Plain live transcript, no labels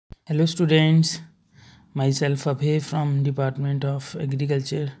Hello students, myself Abhay from Department of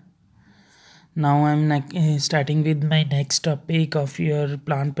Agriculture. Now I'm starting with my next topic of your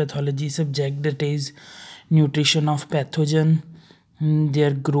plant pathology subject, that is nutrition of pathogen,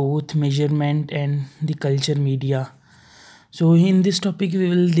 their growth, measurement and the culture media. So in this topic we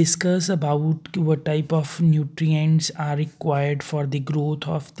will discuss about what type of nutrients are required for the growth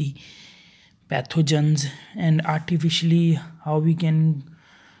of the pathogens and artificially how we can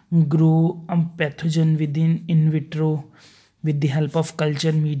grow a pathogen within in vitro with the help of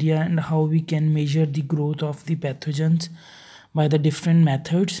culture media, and how we can measure the growth of the pathogens by the different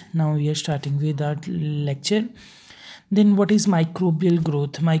methods. Now we are starting with our lecture. Then what is microbial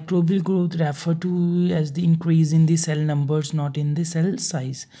growth? Microbial growth refer to as the increase in the cell numbers, not in the cell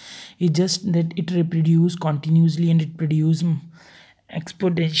size. It's just that it reproduce continuously and it produce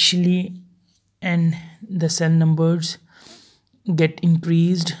exponentially, and the cell numbers get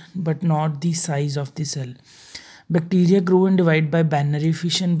increased but not the size of the cell. Bacteria grow and divide by binary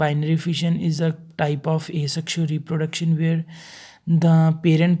fission. Binary fission is a type of asexual reproduction where the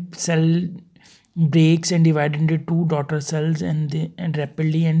parent cell breaks and divides into two daughter cells and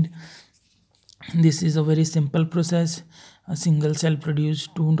rapidly, and this is a very simple process. A single cell produces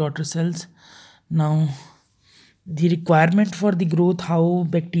two daughter cells. Now the requirement for the growth, how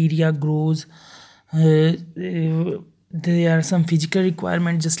bacteria grows, there are some physical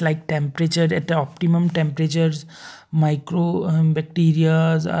requirements just like temperature. At the optimum temperatures, micro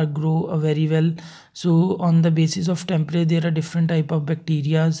bacteria are grow very well. So on the basis of temperature, there are different type of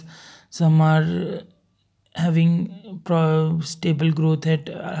bacteria. Some are having stable growth at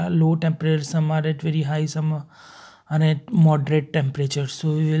low temperature, some are at very high, some are at moderate temperature. So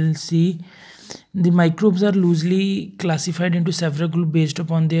we will see the microbes are loosely classified into several groups based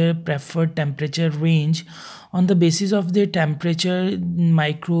upon their preferred temperature range. On the basis of their temperature,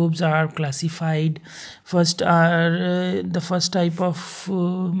 microbes are classified. The first type of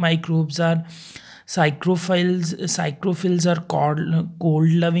microbes are psychrophiles. Psychrophiles are cold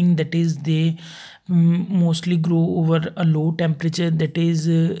loving, that is they mostly grow over a low temperature, that is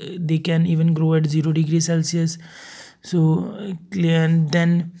they can even grow at 0 degrees Celsius. So and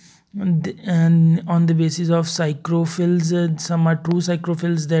then and on the basis of psychrophils, some are true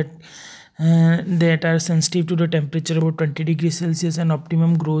psychrophils that are sensitive to the temperature about 20 degrees Celsius, and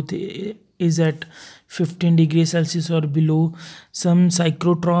optimum growth is at 15 degrees Celsius or below. Some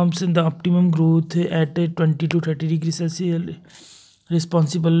psychrotrophs in the optimum growth at 20 to 30 degrees Celsius,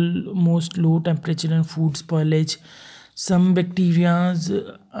 responsible most low temperature and food spoilage. Some bacteria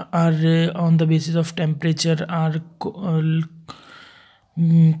are on the basis of temperature are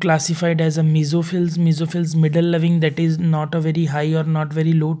classified as a mesophils middle living, that is not a very high or not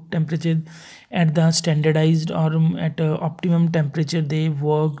very low temperature. At the standardized or at optimum temperature they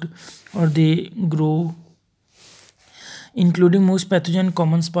worked or they grow, including most pathogen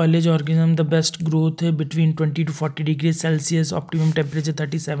common spoilage organism. The best growth between 20 to 40 degrees Celsius, optimum temperature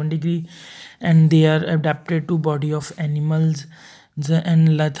 37 degree, and they are adapted to body of animals.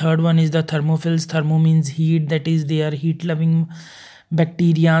 And the third one is the thermophils. Thermo means heat, that is they are heat loving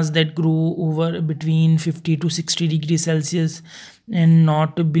bacteria that grow over between 50 to 60 degrees Celsius and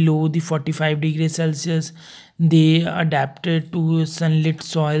not below the 45 degrees Celsius. They adapted to sunlit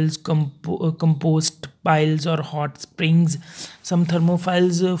soils, compost piles or hot springs. Some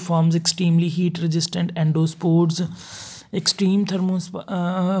thermophiles forms extremely heat resistant endospores. Extreme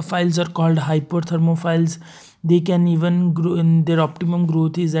thermophiles are called hyperthermophiles. They can even grow, in their optimum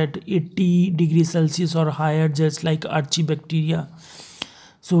growth is at 80 degrees Celsius or higher, just like archibacteria.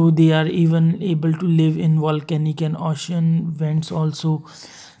 So they are even able to live in volcanic and ocean vents also.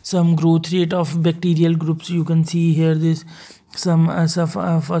 Some growth rate of bacterial groups you can see here. This some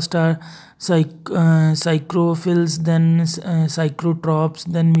first are psychrophils, then psychrotrophs,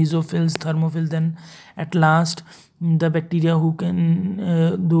 then mesophils, thermophils, then at last the bacteria who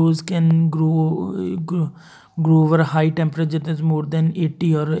can those can grow over a high temperature, that is more than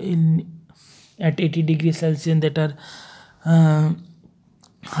 80 or at 80 degrees Celsius, that are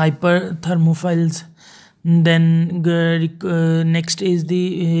hyperthermophiles. Then next is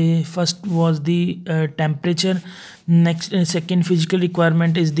the first was the temperature. Next second physical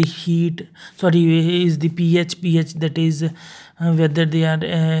requirement is the heat, sorry, is the pH, that is whether they are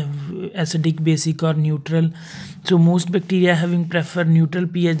acidic, basic or neutral. So most bacteria having prefer neutral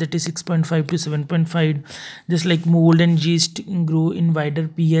pH, that is 6.5 to 7.5. just like mold and yeast grow in wider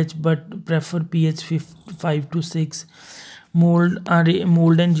pH but prefer pH 5 to 6. Mold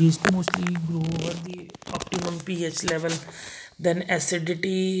and yeast mostly grow over the optimum pH level. Then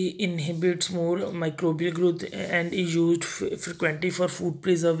acidity inhibits more microbial growth and is used frequently for food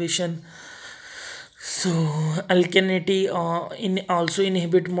preservation. So alkalinity also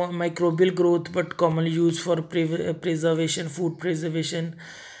inhibit microbial growth, but commonly used for preservation, food preservation.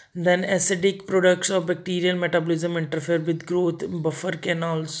 Then acidic products of bacterial metabolism interfere with growth. Buffer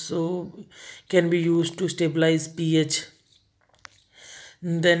can be used to stabilize pH.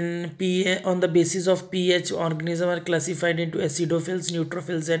 Then on the basis of pH, organisms are classified into acidophils,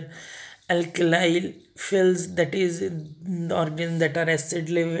 neutrophils, and alkalophils. That is, the organisms that are acid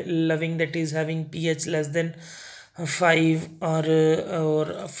loving, that is having pH less than 5,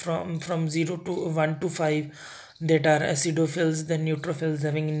 or from 0 to 1 to 5, that are acidophils. Then neutrophils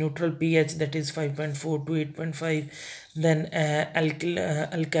having neutral pH, that is 5.4 to 8.5. Then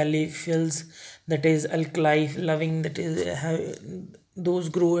alkalophils, that is alkali loving, that is those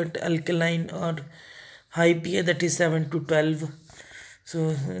grow at alkaline or high pH, that is 7 to 12.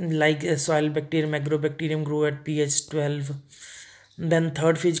 So like soil bacterium, agrobacterium grow at pH 12. Then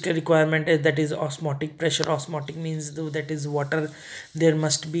third physical requirement is, that is osmotic pressure. Osmotic means, though, that is water. There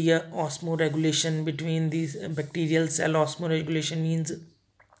must be a osmoregulation between these bacterial cell. Osmoregulation means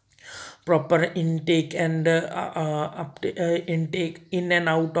proper intake and intake in and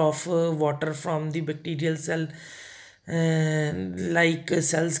out of water from the bacterial cell. Like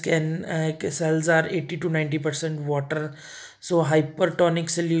cells are 80 to 90% water. So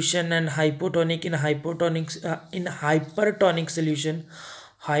hypertonic solution and hypotonic. In hypertonic solution,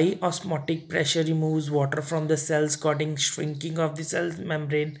 high osmotic pressure removes water from the cells, causing shrinking of the cell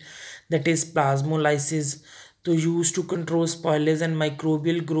membrane, that is plasmolysis, to use to control spoilage and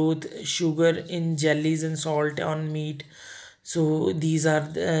microbial growth. Sugar in jellies and salt on meat. So these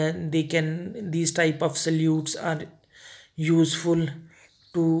type of solutes are useful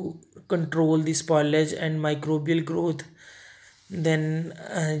to control the spoilage and microbial growth. Then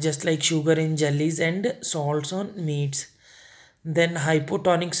just like sugar in jellies and salts on meats. Then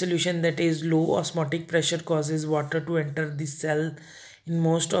hypotonic solution, that is low osmotic pressure, causes water to enter the cell. In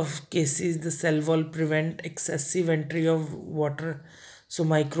most of cases, the cell wall prevent excessive entry of water, so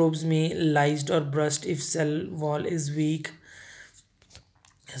microbes may lysed or burst if cell wall is weak.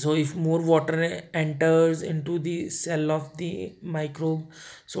 So if more water enters into the cell of the microbe,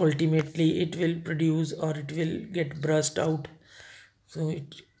 so ultimately it will produce, or it will get burst out. So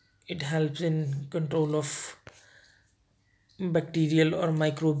it helps in control of bacterial or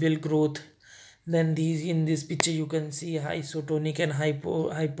microbial growth. Then these, in this picture you can see isotonic and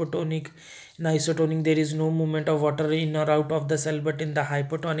hypotonic. In isotonic, there is no movement of water in or out of the cell, but in the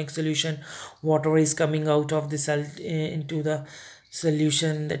hypotonic solution, water is coming out of the cell into the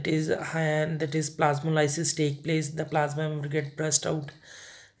solution. That is plasmolysis take place, the plasma membrane get burst out.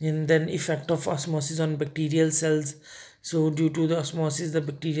 And then effect of osmosis on bacterial cells. So due to the osmosis, the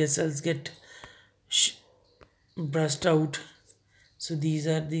bacterial cells get burst out. So these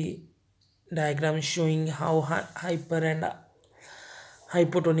are the diagrams showing how hyper and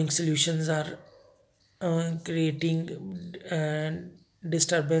hypotonic solutions are creating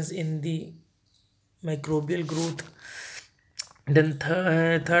disturbance in the microbial growth. Then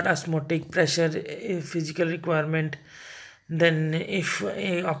third osmotic pressure, physical requirement. Then if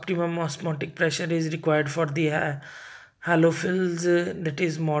optimum osmotic pressure is required for the halophils, that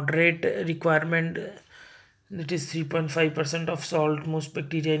is moderate requirement, that is 3.5% of salt. Most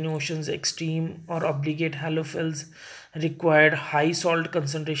bacteria in oceans, extreme or obligate halophils, required high salt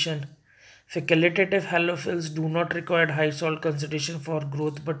concentration. Facultative halophils do not require high salt concentration for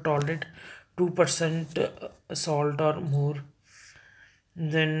growth, but tolerate 2% salt or more.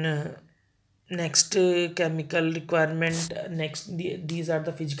 Then next chemical requirement, these are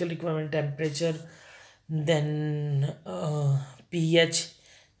the physical requirement: temperature, then pH,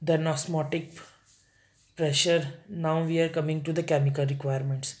 then osmotic pressure. Now we are coming to the chemical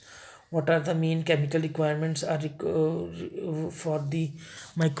requirements. What are the main chemical requirements are for the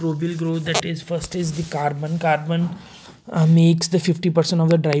microbial growth? That is, first is the carbon makes the 50% of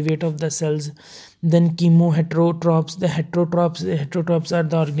the dry weight of the cells. Then chemoheterotrophs. The heterotrophs are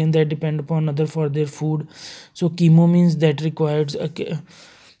the organs that depend upon other for their food. So chemo means that requires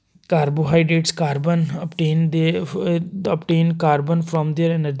carbohydrates. Obtain carbon from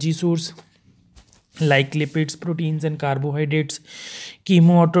their energy source, like lipids, proteins, and carbohydrates.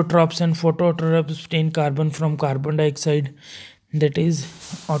 Chemoautotrophs and photoautotrophs obtain carbon from carbon dioxide. That is,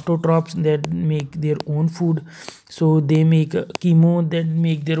 autotrophs that make their own food. So they make chemo that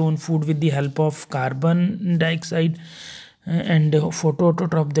make their own food with the help of carbon dioxide, and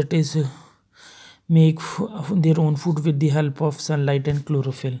photoautotroph, that is make their own food with the help of sunlight and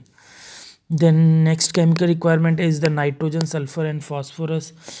chlorophyll. Then next chemical requirement is the nitrogen, sulfur and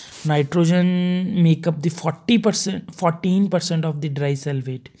phosphorus. Nitrogen make up the 14% of the dry cell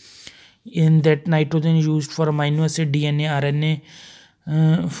weight. In that, nitrogen is used for amino acid, DNA, RNA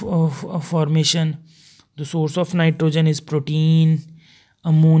formation. The source of nitrogen is protein,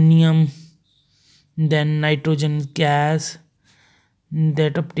 ammonium, then nitrogen gas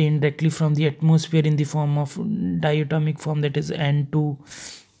that obtained directly from the atmosphere in the form of diatomic form, that is N2,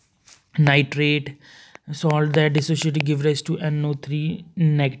 nitrate, salt that dissociate give rise to NO3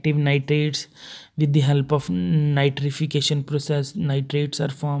 negative nitrates. With the help of nitrification process, nitrates are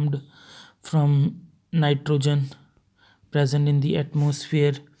formed from nitrogen present in the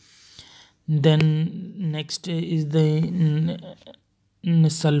atmosphere. Then next is the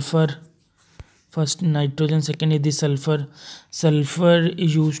sulfur. First nitrogen, second is the sulfur. Sulfur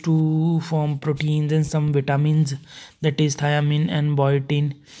is used to form proteins and some vitamins, that is thiamine and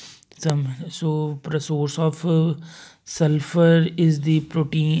biotin. So the source of sulfur is the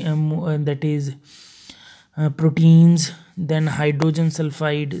protein, that is proteins. Then hydrogen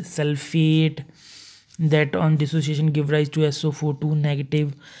sulfide, sulfate, that on dissociation give rise to SO4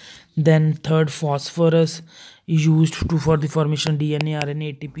 negative. Then third, phosphorus is used for the formation of DNA,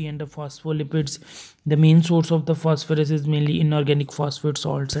 RNA, ATP and the phospholipids. The main source of the phosphorus is mainly inorganic phosphate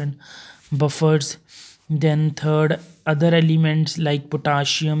salts and buffers. Then third, other elements like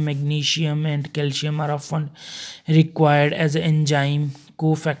potassium, magnesium and calcium are often required as enzyme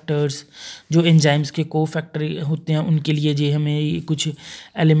cofactors. जो enzymes के cofactor होते हैं उनके लिए जो हमें कुछ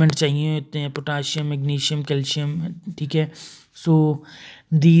element चाहिए होते हैं, पोटाशियम, मैग्नीशियम, कैल्शियम. ठीक है. सो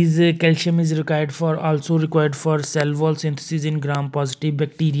these calcium is also required for cell wall synthesis in gram positive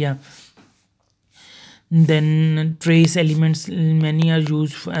bacteria. Then trace elements, many are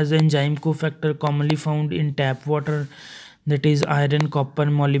used as enzyme cofactor commonly found in tap water, that is iron, copper,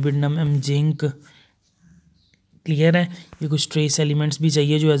 molybdenum and zinc. Clear है. ये कुछ trace elements भी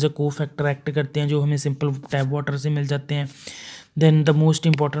चाहिए जो as a को factor act करते हैं, जो हमें सिंपल टैप वाटर से मिल जाते हैं. Then the most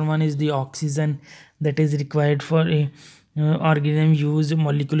important one is the oxygen, that is required for a organism use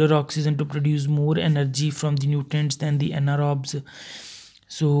molecular oxygen to produce more energy from the nutrients than the anaerobes.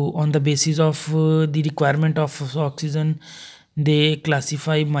 So on the basis of the requirement of oxygen, they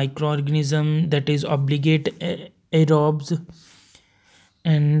classify microorganism, that is obligate aerobes,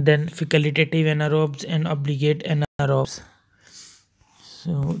 and then facultative anaerobes and obligate anaerobes.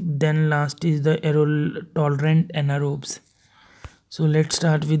 So then last is the aerol tolerant anaerobes. So let's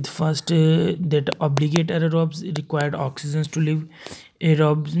start with first that obligate aerobes required oxygens to live.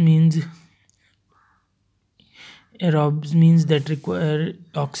 Aerobes means that require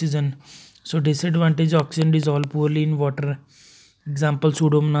oxygen. So disadvantage, oxygen dissolve poorly in water. Example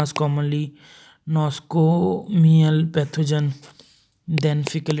Pseudomonas commonly, nosocomial pathogen. Then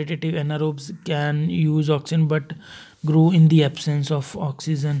facultative anaerobes can use oxygen but grow in the absence of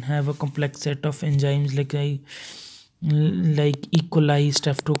oxygen, have a complex set of enzymes like E. coli,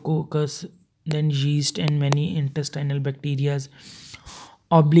 Streptococcus, then yeast and many intestinal bacteria.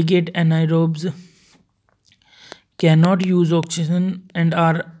 Obligate anaerobes cannot use oxygen and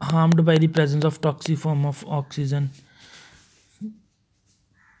are harmed by the presence of toxic form of oxygen.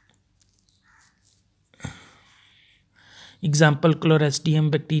 Example Chlorostridium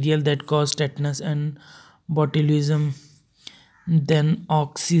bacterial that cause tetanus and botulism. Then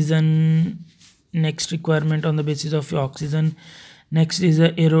oxygen, next requirement on the basis of oxygen. Next is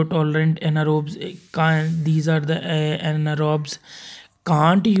the aerotolerant anaerobes. These are the anaerobes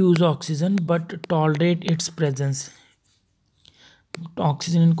can't use oxygen but tolerate its presence.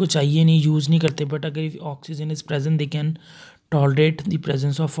 Oxygen इनको चाहिए नहीं, use नहीं करते, but अगर oxygen is present they can tolerate the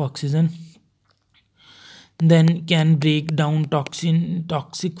presence of oxygen. Then can break down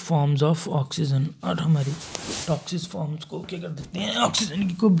toxic forms of oxygen, और हमारी toxic forms को क्या कर देते हैं, ऑक्सीजन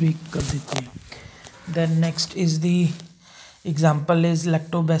की को ब्रेक कर देते हैं. Then next is the example is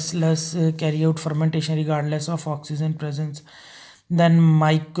lactobacillus carry out fermentation regardless of oxygen presence. Then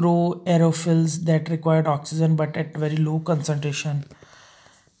micro aerophils that required oxygen but at very low concentration,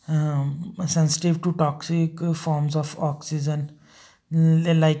 sensitive to toxic forms of oxygen,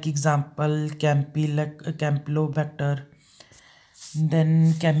 like example Campylobacter. Then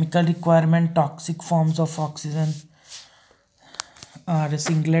chemical requirement, toxic forms of oxygen are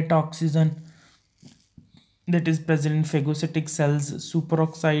singlet oxygen that is present in phagocytic cells,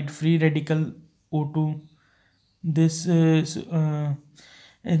 superoxide, free radical O2. This is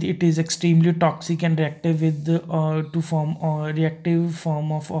it is extremely toxic and reactive with to form a reactive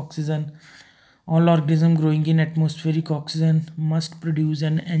form of oxygen. All organisms growing in atmospheric oxygen must produce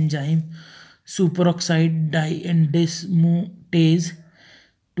an enzyme superoxide dismutase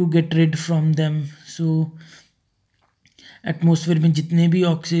to get rid from them. So atmosphere में जितने भी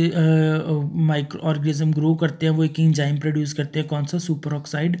micro organism grow करते हैं वो एक enzyme produce करते हैं, कौन सा, सुपर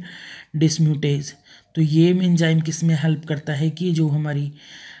ऑक्साइड डिसम्यूटेज। तो ये एंजाइम किस में हेल्प करता है कि जो हमारी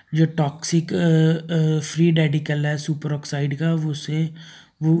जो टॉक्सिक फ्री रेडिकल है सुपर ऑक्साइड का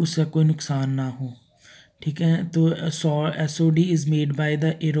वो उसका कोई नुकसान ना हो। ठीक है, तो SOD is made by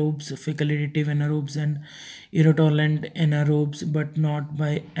the aerobes, facultative anaerobes and इरोटोलेंट anaerobes, but not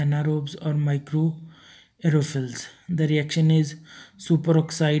bye anaerobes और micro aerophils. The reaction is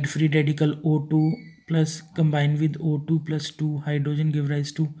superoxide free radical O2 plus combined with O2 plus 2 hydrogen give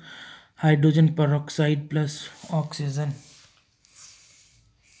rise to hydrogen peroxide plus oxygen.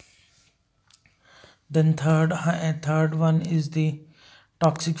 Then third one is the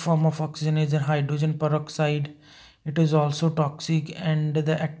toxic form of oxygen is the hydrogen peroxide. It is also toxic and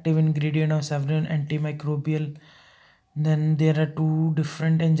the active ingredient of several antimicrobial. Then there are two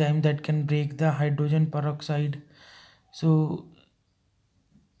different enzymes that can break the hydrogen peroxide. So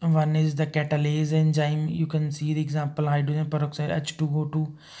one is the catalase enzyme. You can see the example, hydrogen peroxide H2O2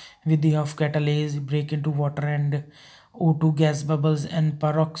 with the help of catalase break into water and O2 gas bubbles, and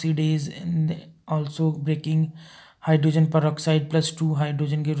peroxidase and also breaking hydrogen peroxide plus 2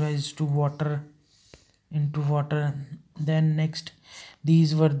 hydrogen give rise to water into water. Then next,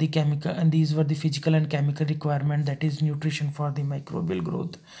 these were the physical and chemical requirement, that is nutrition for the microbial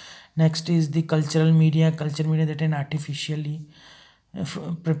growth. Next is the cultural media that an artificially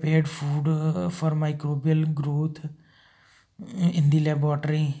prepared food for microbial growth in the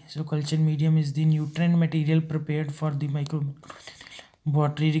laboratory. So culture medium is the nutrient material prepared for the microbial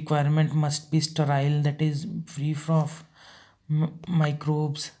laboratory requirement must be sterile, that is free from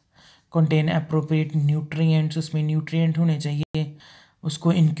microbes, contain appropriate nutrients, उसमें nutrient होने चाहिए,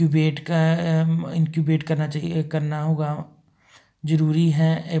 उसको incubate करना होगा, ज़रूरी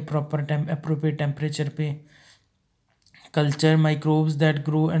है appropriate temperature पे. Culture microbes that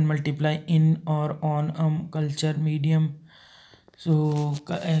grow and multiply in or on a culture medium. So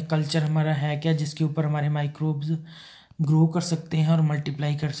culture हमारा है क्या जिसके ऊपर हमारे माइक्रोब्स ग्रो कर सकते हैं और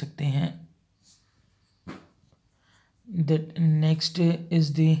मल्टीप्लाई कर सकते हैं. That next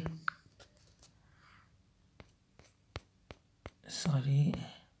is the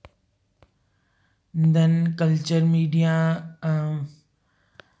then culture media,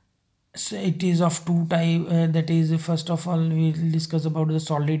 so it is of two type, that is, first of all we will discuss about the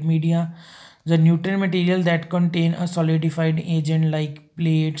solid media, the nutrient material that contain a solidified agent like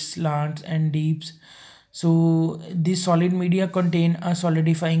plates, slants and deeps. So these solid media contain a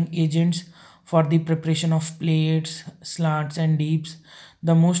solidifying agents for the preparation of plates, slants and deeps.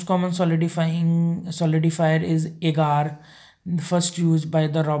 The most common solidifier is agar, first used by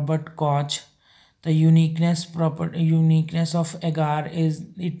the Robert Koch. The uniqueness of agar is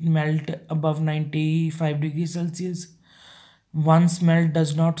it melt above 95 degrees Celsius. Once melt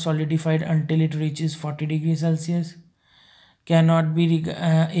does not solidify until it reaches 40 degrees Celsius. Cannot be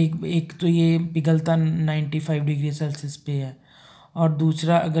एक तो ये पिघलता 95 degree Celsius पे है, और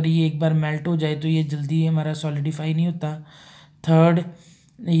दूसरा अगर ये एक बार मेल्ट हो जाए तो ये जल्दी हमारा सॉलिडिफाई नहीं होता. थर्ड,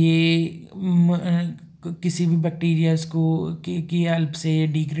 ये किसी भी बैक्टीरियाज की हेल्प से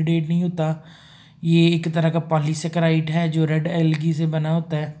डिग्रेडेट नहीं होता. ये एक तरह का पॉलीसेकेराइड है जो रेड एल्गी से बना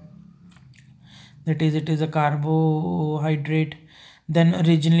होता है, that is it is a carbohydrate. Then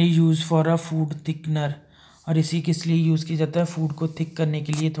originally use for a food thickener, और इसी किस लिए यूज़ किया जाता है, फूड को थिक करने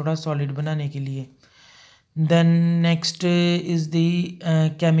के लिए, थोड़ा सॉलिड बनाने के लिए. Then next is the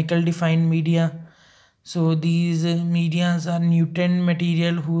chemical defined media. So these medias are nutrient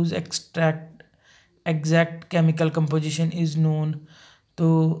material whose exact chemical composition is known. तो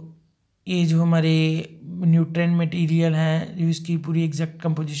ये जो हमारे न्यूट्रिएंट मटेरियल हैं इसकी पूरी एग्जैक्ट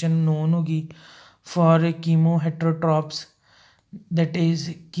कंपोजिशन नोन होगी for chemo heterotrophs. That is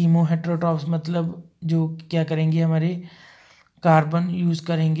chemo heterotrophs मतलब जो क्या करेंगे, हमारे कार्बन यूज़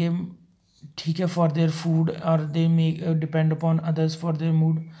करेंगे, ठीक है, फॉर देयर फूड, और they make depend upon others for their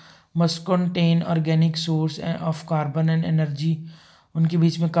mood. Must contain organic source of carbon and energy. उनके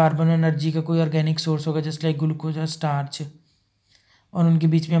बीच में कार्बन एनर्जी का कोई ऑर्गेनिक सोर्स होगा, जस्ट लाइक ग्लूकोज और स्टार्च. और उनके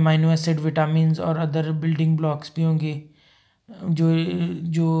बीच में अमाइनो एसिड, विटामिन और अदर बिल्डिंग ब्लॉक्स भी होंगे जो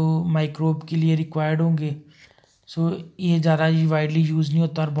जो माइक्रोब के लिए रिक्वायर्ड होंगे. सो ये ज़्यादा वाइडली यूज़ नहीं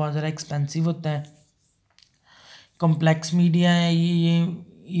होता और बहुत ज़्यादा एक्सपेंसिव होता है. कॉम्प्लेक्स मीडिया है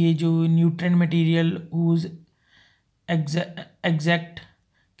ये जो nutrient material whose exact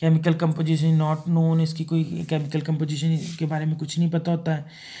chemical composition not known, इसकी कोई केमिकल कंपोजिशन के बारे में कुछ नहीं पता होता है.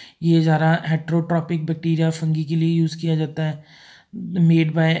 ये ज़्यादा हेट्रोट्रॉपिक बैक्टीरिया, फंगी के लिए यूज़ किया जाता है.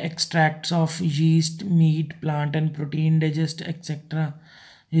 Made by extracts of yeast, meet, plant and protein, digest etcetera.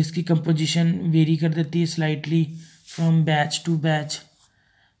 इसकी कंपोजिशन वेरी कर देती है slightly from batch to batch.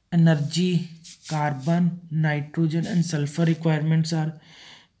 Energy, carbon, nitrogen and sulfur requirements are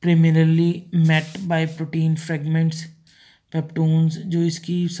primarily met by protein fragments. Peptones जो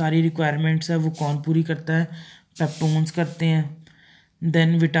इसकी सारी requirements है वो कौन पूरी करता है? पेप्टोन्स करते हैं.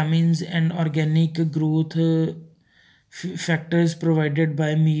 Then vitamins and organic growth factors provided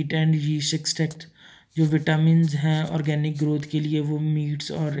by meet and yeast extract. जो विटामिन्स हैं ऑर्गेनिक ग्रोथ के लिए वो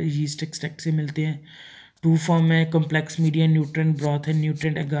मीट्स और यीस्ट एक्सट्रैक्ट से मिलते हैं. टू फॉर्म है कॉम्प्लेक्स मीडिया न्यूट्रेंट ब्रॉथ है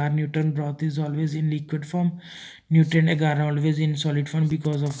न्यूट्रेंट एगार. Nutrient broth is always in liquid form. Nutrient एगार always in solid form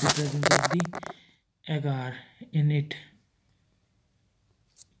because of the presence of the agar in it.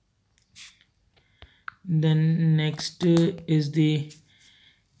 Then next is the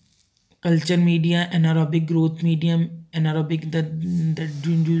culture media, anaerobic growth medium. Anaerobic that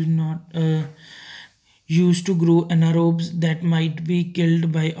do not used to grow anaerobes that might be killed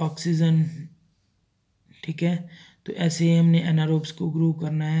by oxygen. ठीक है, तो ऐसे हमने anaerobes को grow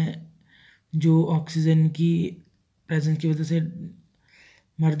करना है जो oxygen की प्रेजेंस की वजह से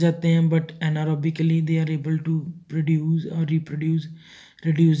मर जाते हैं, but anaerobically they are able to produce और reproduce.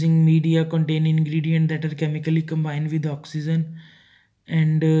 Reducing media contain ingredient that are chemically combine with oxygen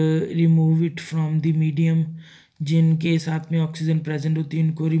and remove it from the medium. जिनके साथ में ऑक्सीजन प्रेजेंट होती है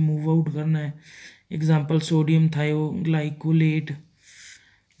उनको रिमूव आउट करना है. Example sodium थायोग्लाइकोलेट.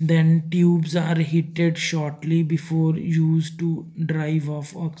 Then tubes are heated shortly before used to drive off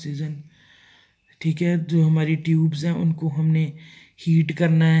oxygen. ठीक है, जो हमारी ट्यूब्स हैं उनको हमने हीट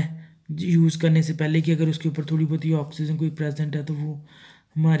करना है यूज़ करने से पहले कि अगर उसके ऊपर थोड़ी बहुत ही ऑक्सीजन कोई प्रेजेंट है तो वो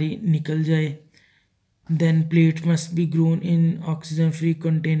हमारी निकल जाए. Then plate must be grown in oxygen free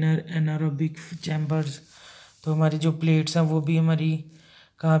container anaerobic chambers. तो हमारी जो प्लेट्स हैं वो भी हमारी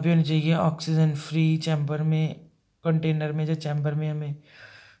कहाँ पे होनी चाहिए? ऑक्सीजन फ्री चैम्बर में, कंटेनर में या चैम्बर में हमें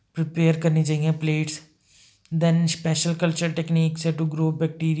प्रिपेयर करनी चाहिए plates. Then special culture techniques है to grow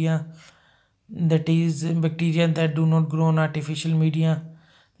bacteria, that is bacteria that do not grow on artificial media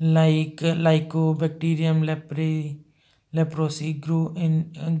like लाइकोबैक्टीरियम leprosy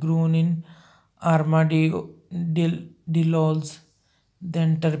grown in armadillos.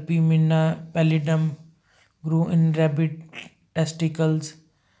 Then terpimina pallidum grow in rabbit testicles.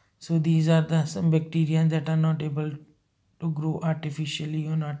 So these are the some bacteria that are not able to grow artificially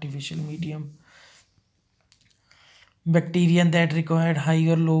on artificial medium. Bacteria that required high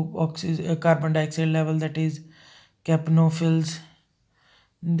or low carbon dioxide level, that is capnophils,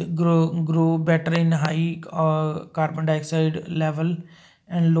 grow better in high carbon dioxide level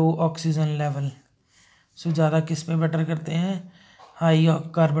and low oxygen level. So ज़्यादा किस पे better करते हैं? High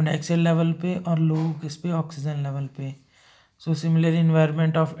carbon dioxide level पे और लो किस पे? Oxygen level पे. So similar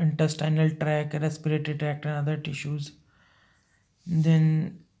environment of intestinal tract, respiratory tract and other tissues.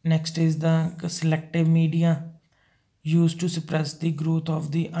 Then next is the selective media used to suppress the growth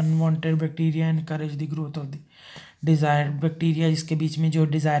of the unwanted bacteria and encourage the growth of the desired bacteria. इसके बीच में जो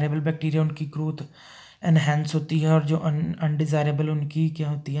desirable bacteria उनकी growth enhance होती है और जो undesirable उनकी क्या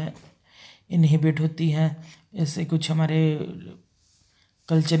होती है? inhibit होती है. इससे कुछ हमारे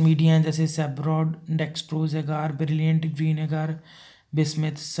कल्चर मीडिया हैं जैसे सेब्रॉड, डेक्सट्रोज एगार, ब्रिलियंट ग्रीन एगार,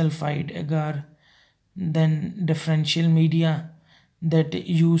 बिस्मथ सल्फाइड एगार. Then differential media that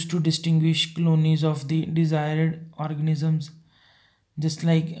used to distinguish colonies of the desired organisms, just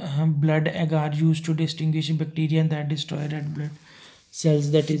like blood agar used to distinguish bacteria that destroy red blood cells,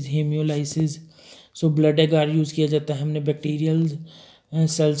 that is hemolysis. So blood agar use किया जाता है हमने bacterial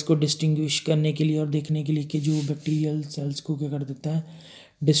cells को distinguish करने के लिए और देखने के लिए कि जो बैक्टीरियल सेल्स को क्या कर देता है?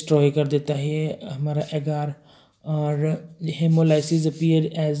 डिस्ट्रॉय कर देता है हमारा एगार. और haemolysis appear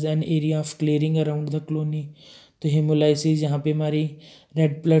as an area of clearing around the colony. तो हेमोलाइसिस जहाँ पे हमारी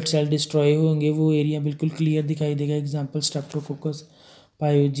रेड ब्लड सेल डिस्ट्रॉय होंगे वो एरिया बिल्कुल क्लियर दिखाई देगा. Example Streptococcus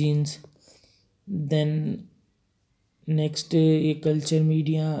पायोजीन्स. देन नेक्स्ट ये culture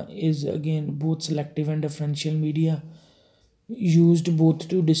media is again both selective and differential media used both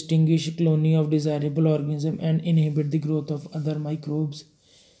to distinguish a colony of desirable organism and inhibit the growth of other microbes.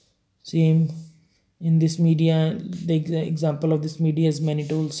 Same in this media, the example of this media is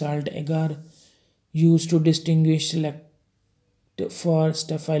mannitol salt agar used to distinguish select for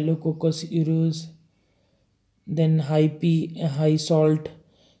staphylococcus aureus. Then high salt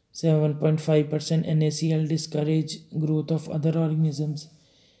 7.5% NaCl discourage growth of other organisms.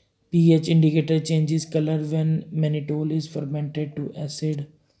 pH indicator changes color when mannitol is fermented to acid.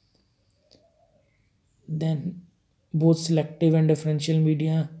 Then both selective and differential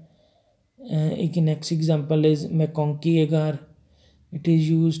media. Next example is McConkey agar. It is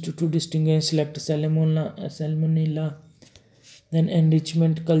used to distinguish select salmonella Then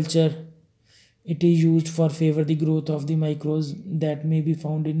enrichment culture, it is used for favor the growth of the microbes that may be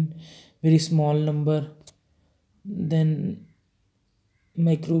found in very small number. Then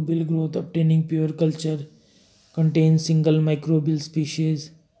microbial growth, obtaining pure culture contains single microbial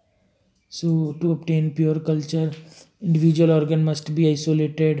species. So to obtain pure culture, individual organ must be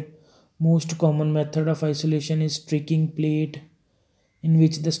isolated. Most common method of isolation is streaking plate, in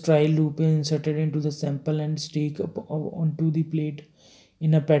which the sterile loop is inserted into the sample and streak onto the plate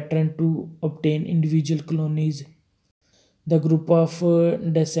in a pattern to obtain individual colonies. The group of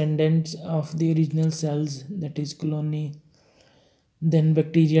descendants of the original cells, that is colony. Then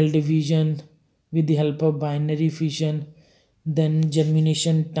bacterial division with the help of binary fission. Then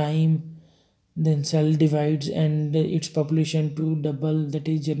germination time. Then cell divides and its population to double, that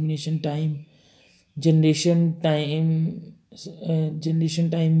is germination time. Generation time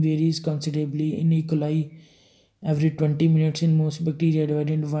varies considerably. In E. coli, every 20 minutes. In most bacteria,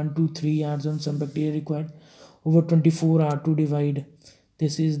 divided into 1 to 3 hours. On some bacteria required over 24 hours to divide.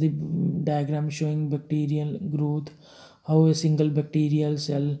 This is the diagram showing bacterial growth, how a single bacterial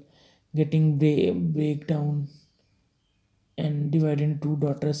cell getting breakdown and divided into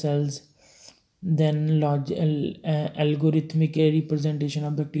daughter cells. Then algorithmic representation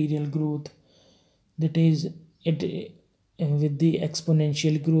of bacterial growth, that is it with the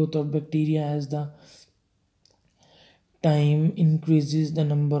exponential growth of bacteria. As the time increases, the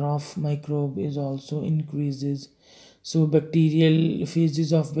number of microbe is also increases. So bacterial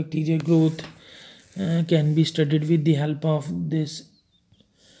phases of bacterial growth can be studied with the help of this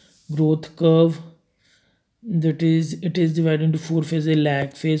growth curve. That is, it is divided into four phases: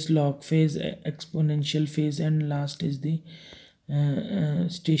 lag phase, log phase, exponential phase, and last is the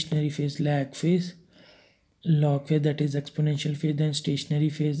stationary phase. Lag phase, log phase, that is exponential phase, then stationary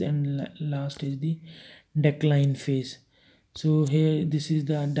phase, and last is the decline phase. So here, this is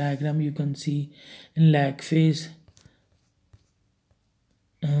the diagram. You can see in lag phase,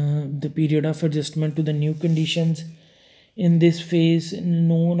 the period of adjustment to the new conditions. In this phase,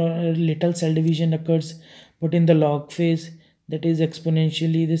 no or little cell division occurs, but in the log phase, that is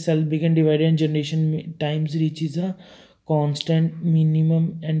exponentially, the cell begin divided and generation times reaches a constant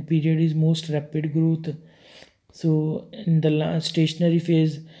minimum and period is most rapid growth. So in the last stationary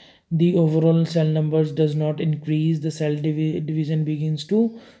phase, the overall cell numbers does not increase, the cell division begins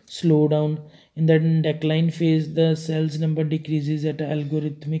to slow down. In the decline phase, the cells number decreases at an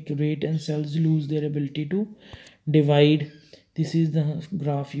algorithmic rate and cells lose their ability to divide. This is the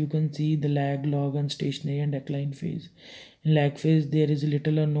graph. You can see the lag, log, and stationary and decline phase. In lag phase, there is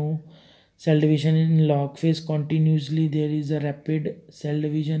little or no cell division. In log phase, continuously there is a rapid cell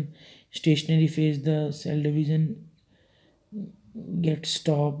division. Stationary phase, the cell division gets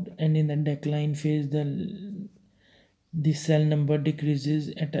stopped, and in the decline phase, the cell number decreases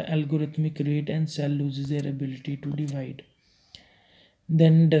at an algorithmic rate and cell loses their ability to divide.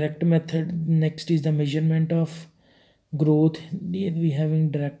 Then direct method, next is the measurement of growth. We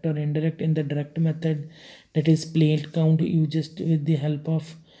having direct or indirect. In the direct method, that is plate count, you just with the help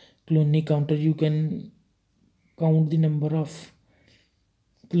of colony counter you can count the number of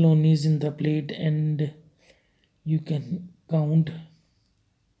colonies in the plate and you can count.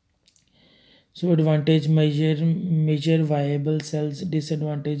 So advantage, measure viable cells.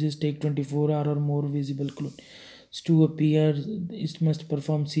 Disadvantages, take 24 hour or more visible clones to appear. It must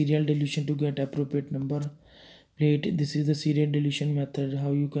perform serial dilution to get appropriate number plate. This is the serial dilution method.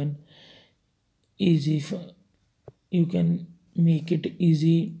 How you can you can make it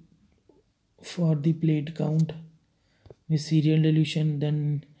easy for the plate count with serial dilution.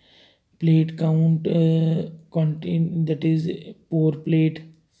 Then plate count contain, that is pour plate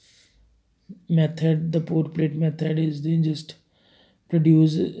method. The pour plate method is then just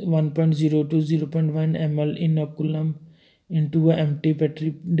produce 1.0 to 0.1 ml inoculum into an empty petri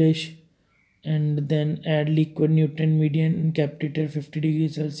dish and then add liquid nutrient medium in capitator 50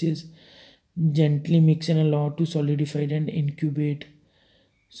 degrees Celsius. Gently mix and allow to solidify and incubate.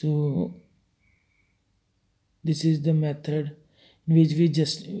 So this is the method in which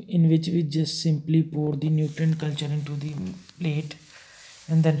we just simply pour the nutrient culture into the plate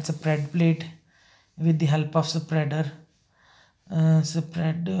and then spread plate with the help of spreader.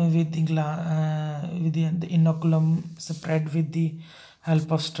 Spread with the inoculum, spread with the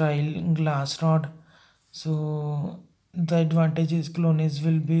help of sterile glass rod. So the advantage is colonies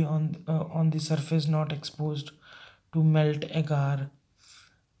will be on the surface, not exposed to melt agar.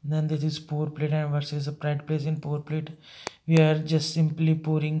 Then this is pour plate and versus spread plate. In pour plate, we are just simply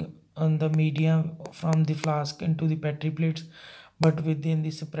pouring on the media from the flask into the petri plates, but within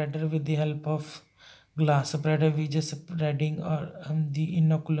the spreader, with the help of glass spreader, we just spreading or the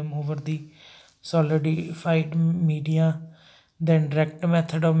inoculum over the solidified media. Then direct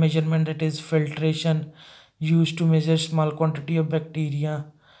method of measurement, that is filtration, used to measure small quantity of bacteria.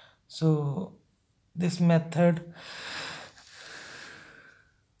 So this method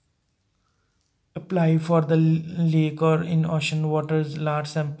apply for the lake or in ocean waters. Large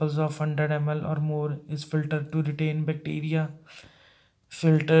samples of 100 ml or more is filtered to retain bacteria.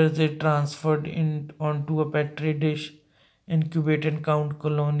 Filters it transferred in onto a petri dish, incubate and count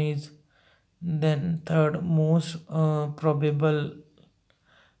colonies. Then third most probable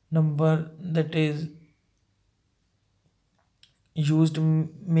number, that is used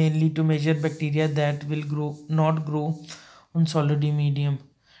mainly to measure bacteria that will grow not grow on solid medium.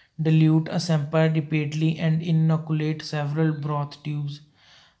 Dilute a sample repeatedly and inoculate several broth tubes.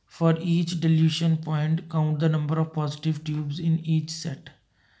 For each dilution point, count the number of positive tubes in each set.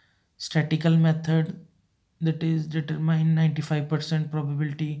 Statistical method, that is determine 95%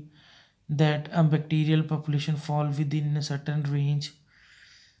 probability that a bacterial population fall within a certain range.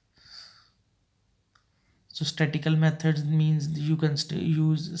 So statistical methods means you can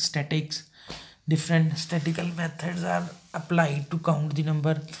use statics. Different statistical methods are applied to count the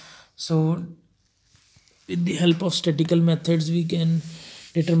number. So with the help of statistical methods, we can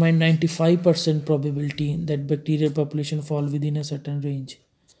determine 95% probability that bacterial population fall within a certain range.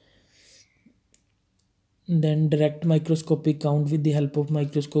 Then direct microscopic count, with the help of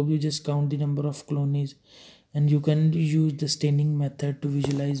microscope you just count the number of colonies, and you can use the staining method to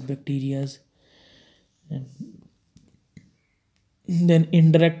visualize bacterias. And then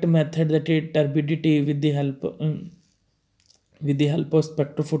indirect method, that is turbidity, with the help of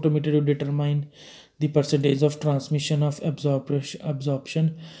spectrophotometer to determine the percentage of transmission of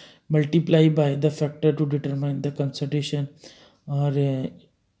absorption, multiply by the factor to determine the concentration, or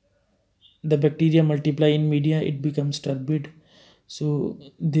the bacteria multiply in media, it becomes turbid. So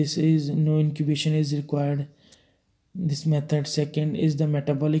this is no incubation is required, this method. Second is the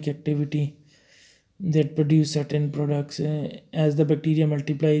metabolic activity, that produce certain products. As the bacteria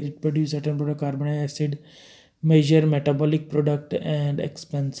multiply, it produce certain product, carbonic acid, measure metabolic product and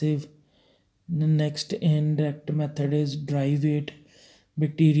expensive. The next indirect method is dry weight.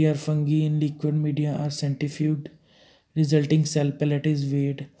 Bacteria or fungi in liquid media are centrifuged, resulting cell palette is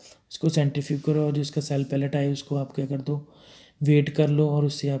wait. उसको centrifuge करो और जिसका cell palette आए उसको आप क्या कर दो, वेट कर लो, और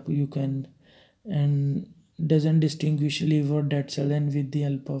उससे आप you can and doesn't distinguish live or dead cell, and with the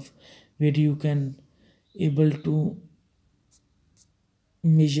help of where you can able to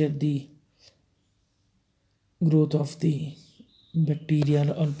measure the growth of the bacteria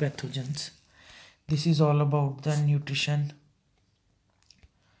or pathogens. This is all about the nutrition,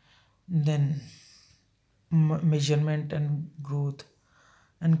 then measurement and growth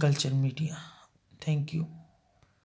and culture media. Thank you.